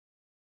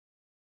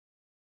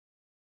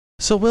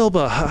So,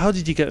 Wilbur, how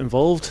did you get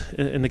involved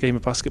in the game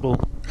of basketball?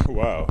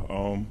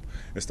 Wow.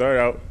 It started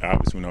out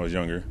obviously when I was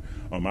younger.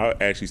 I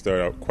actually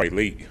started out quite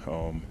late.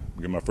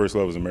 Because my first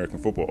love was American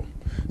football,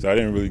 so I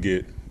didn't really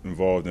get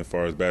involved in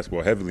far as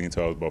basketball heavily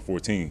until I was about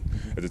 14.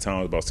 At the time, I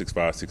was about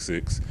 6'5",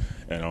 6'6",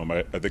 and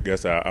I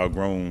guess I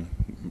outgrown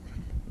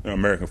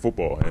American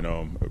football. And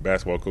a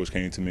basketball coach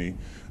came to me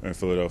in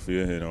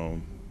Philadelphia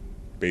and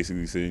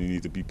basically said, "You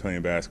need to be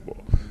playing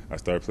basketball." I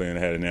started playing. I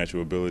had a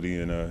natural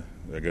ability, and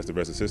I guess the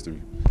rest is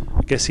history.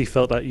 I guess he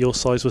felt that your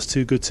size was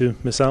too good to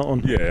miss out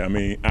on. Yeah,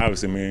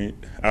 obviously,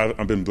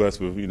 I've been blessed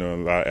with a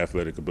lot of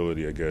athletic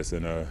ability, I guess,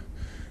 and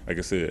like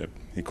I said,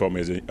 he caught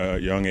me as a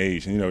young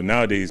age. And,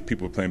 nowadays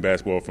people are playing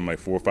basketball from like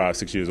 4, 5,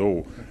 6 years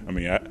old.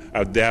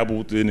 I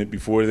dabbled in it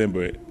before then,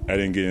 but I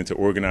didn't get into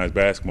organized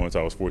basketball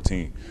until I was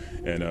 14.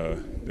 And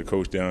the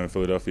coach down in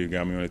Philadelphia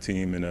got me on the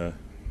team, and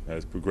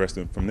has progressed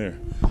from there.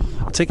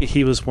 I take it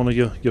he was one of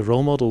your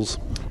role models.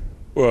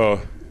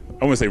 Well,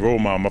 I wouldn't say role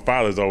model. My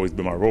father's always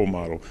been my role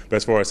model. But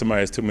as far as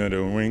somebody that's took me under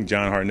the ring,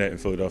 John Harnett in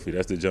Philadelphia,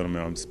 that's the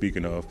gentleman I'm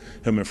speaking of.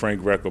 Him and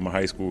Frank Greco, my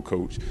high school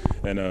coach.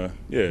 And,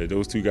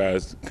 those two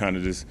guys kind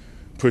of just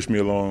pushed me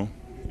along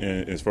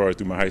as far as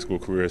through my high school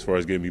career, as far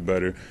as getting me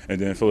better. And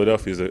then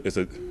Philadelphia is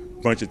a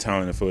bunch of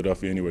talent in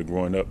Philadelphia anyway,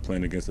 growing up,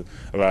 playing against a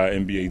lot of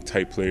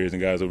NBA-type players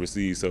and guys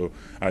overseas. So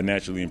I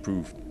naturally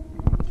improved.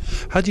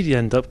 How did you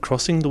end up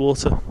crossing the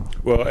water?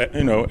 Well,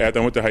 after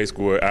I went to high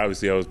school,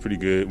 obviously I was pretty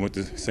good. Went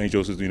to St.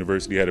 Joseph's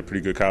University, had a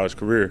pretty good college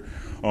career.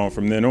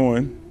 From then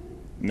on,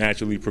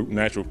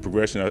 natural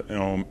progression, I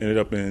ended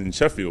up in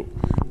Sheffield,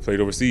 played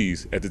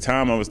overseas. At the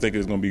time, I was thinking it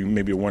was going to be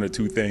maybe a 1 or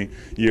 2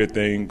 year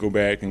thing, go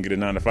back and get a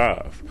 9 to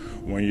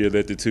 5. 1 year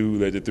led to 2,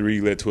 led to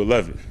 3, led to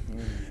 11.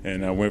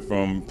 And I went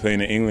from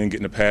playing in England,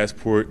 getting a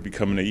passport,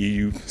 becoming an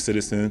EU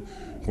citizen,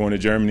 going to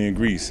Germany and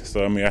Greece.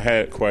 So, I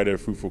had quite a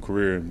fruitful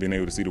career and being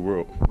able to see the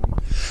world.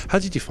 How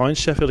did you find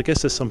Sheffield? I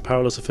guess there's some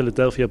parallels to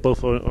Philadelphia,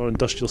 both are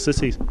industrial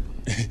cities.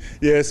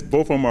 Yes,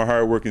 both of them are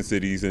hard-working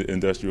cities,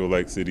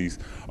 industrial-like cities.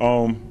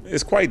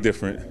 It's quite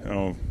different.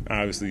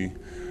 Obviously,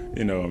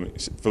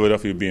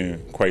 Philadelphia being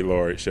quite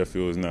large,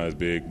 Sheffield is not as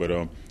big, but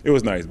it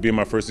was nice. Being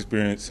my first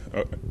experience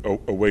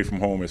away from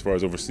home as far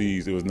as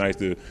overseas, it was nice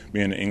to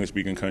be in an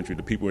English-speaking country.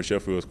 The people in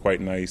Sheffield was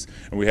quite nice,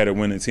 and we had a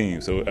winning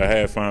team. So I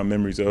had fond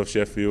memories of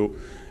Sheffield,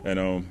 and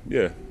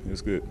it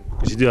was good.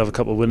 Because you do have a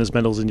couple of winners'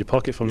 medals in your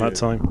pocket from that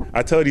time.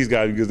 I tell these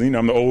guys because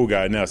I'm the old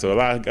guy now, so a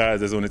lot of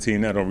guys that's on the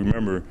team now don't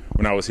remember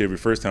when I was here the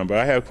first time. But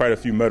I have quite a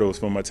few medals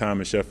from my time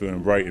in Sheffield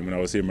and Brighton when I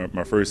was here,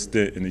 my first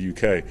stint in the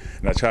UK.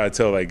 And I try to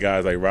tell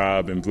guys like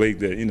Rob and Blake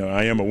that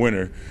I am a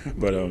winner,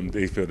 but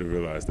they fail to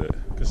realize that.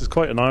 Because it's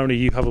quite an irony.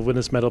 You have a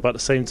winners' medal about the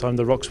same time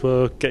the Rocks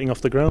were getting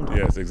off the ground.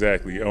 Yes,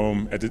 exactly.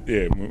 When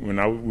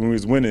we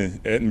was winning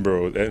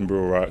Edinburgh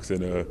Rocks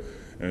and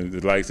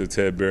the likes of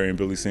Ted Berry and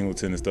Billy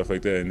Singleton and stuff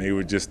like that, and they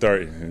were just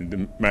starting.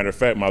 And matter of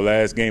fact, my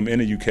last game in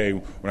the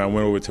UK when I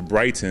went over to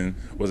Brighton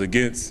was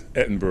against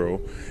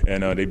Edinburgh,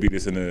 and they beat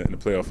us in the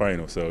playoff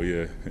final. So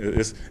yeah,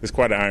 it's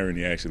quite an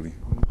irony actually.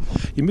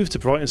 You moved to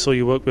Brighton, so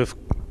you worked with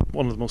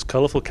one of the most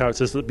colourful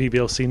characters that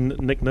BBL's seen,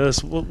 Nick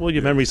Nurse. What are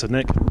your memories of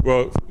Nick?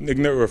 Well, Nick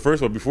Nurse,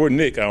 first of all, before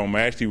Nick, I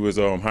actually was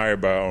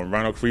hired by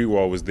Ronald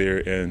Freewall was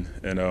there, and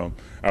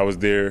I was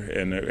there,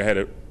 and I had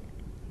a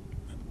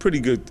pretty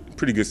good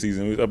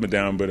season. It was up and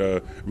down,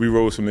 but we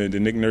rose from it.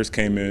 Then Nick Nurse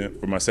came in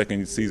for my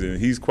second season.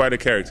 He's quite a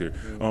character,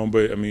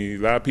 but a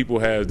lot of people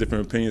have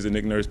different opinions of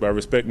Nick Nurse, but I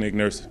respect Nick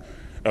Nurse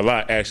a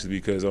lot actually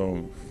because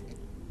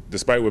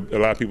despite what a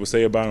lot of people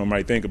say about him,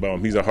 might think about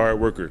him, he's a hard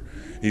worker.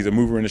 He's a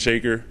mover and a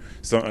shaker.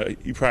 So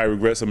he probably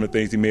regrets some of the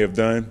things he may have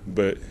done,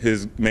 but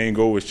his main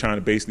goal was trying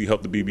to basically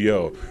help the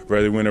BBL.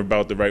 Whether he went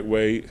about the right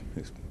way,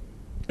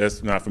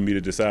 that's not for me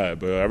to decide.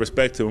 But I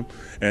respect him,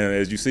 and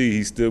as you see,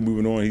 he's still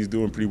moving on. He's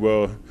doing pretty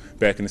well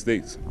back in the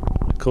States.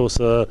 Of course,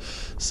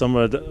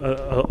 somewhere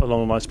along the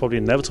line, it's probably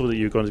inevitable that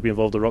you're going to be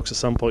involved with the Rocks at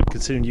some point,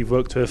 considering you've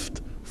worked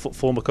with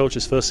former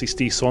coaches, firstly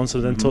Steve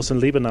Swanson and then Torsten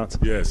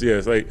Liebernat. Yes.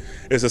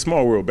 It's a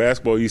small world.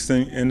 Basketball, you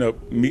end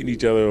up meeting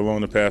each other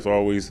along the path,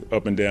 always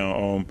up and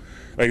down.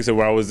 Like I said,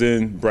 when I was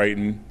in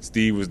Brighton,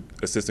 Steve was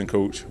assistant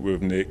coach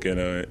with Nick,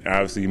 and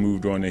obviously he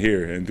moved on to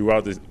here. And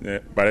throughout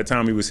by the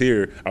time he was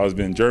here, I was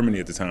in Germany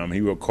at the time. He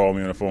would call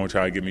me on the phone,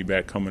 try to get me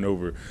back coming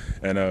over.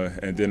 And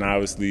then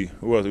obviously,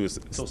 who else? It was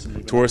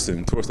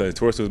Torsten.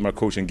 Torsten was my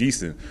coach in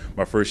Gießen,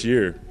 my first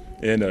year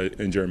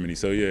in Germany.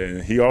 So yeah,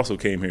 and he also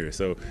came here.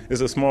 So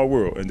it's a small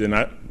world. And then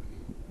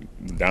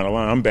down the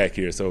line, I'm back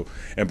here. So,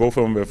 and both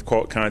of them have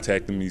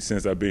contacted me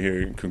since I've been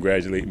here,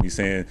 congratulating me,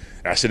 saying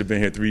I should have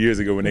been here 3 years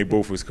ago when they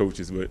both was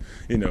coaches. But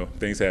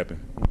things happen.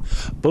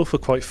 Both were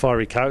quite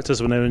fiery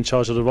characters when they were in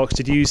charge of the Rocks.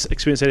 Did you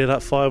experience any of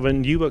that fire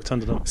when you worked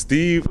under them?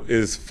 Steve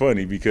is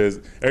funny because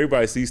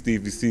everybody sees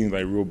Steve. He seems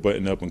like real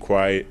button up and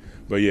quiet.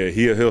 But yeah,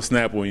 he'll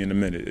snap on you in a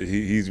minute.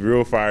 He's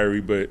real fiery,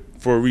 but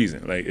for a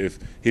reason. Like if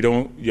he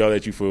don't yell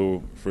at you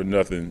for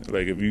nothing.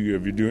 Like if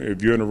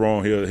you're in the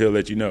wrong, he'll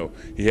let you know.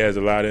 He has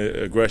a lot of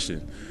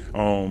aggression.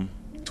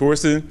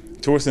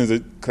 Torsten's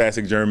a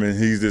classic German.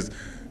 He's this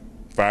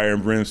fire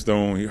and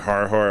brimstone. He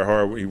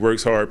hard. He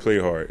works hard, play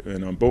hard,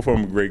 and both of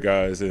them are great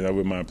guys, and I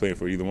wouldn't mind playing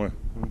for either one.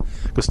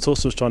 Because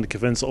Tuss was trying to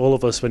convince all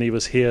of us when he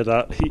was here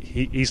that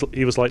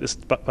he was like this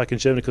back in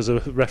Germany, because the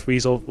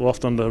referees were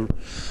often on the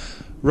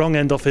wrong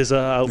end of his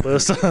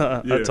outburst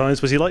at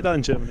times. Was he like that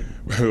in Germany?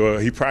 Well,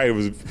 he probably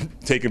was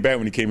taken back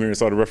when he came here and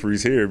saw the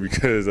referees here,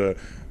 because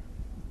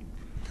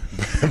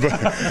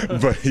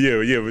but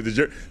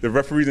the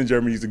referees in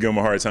Germany used to give him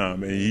a hard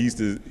time, and he used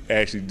to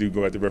actually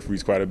go at the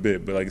referees quite a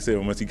bit. But like I said,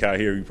 once he got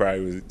here, he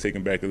probably was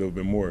taken back a little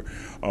bit more.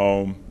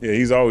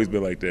 He's always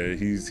been like that.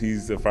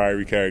 He's a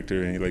fiery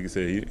character, and like I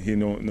said, he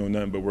know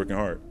nothing but working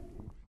hard.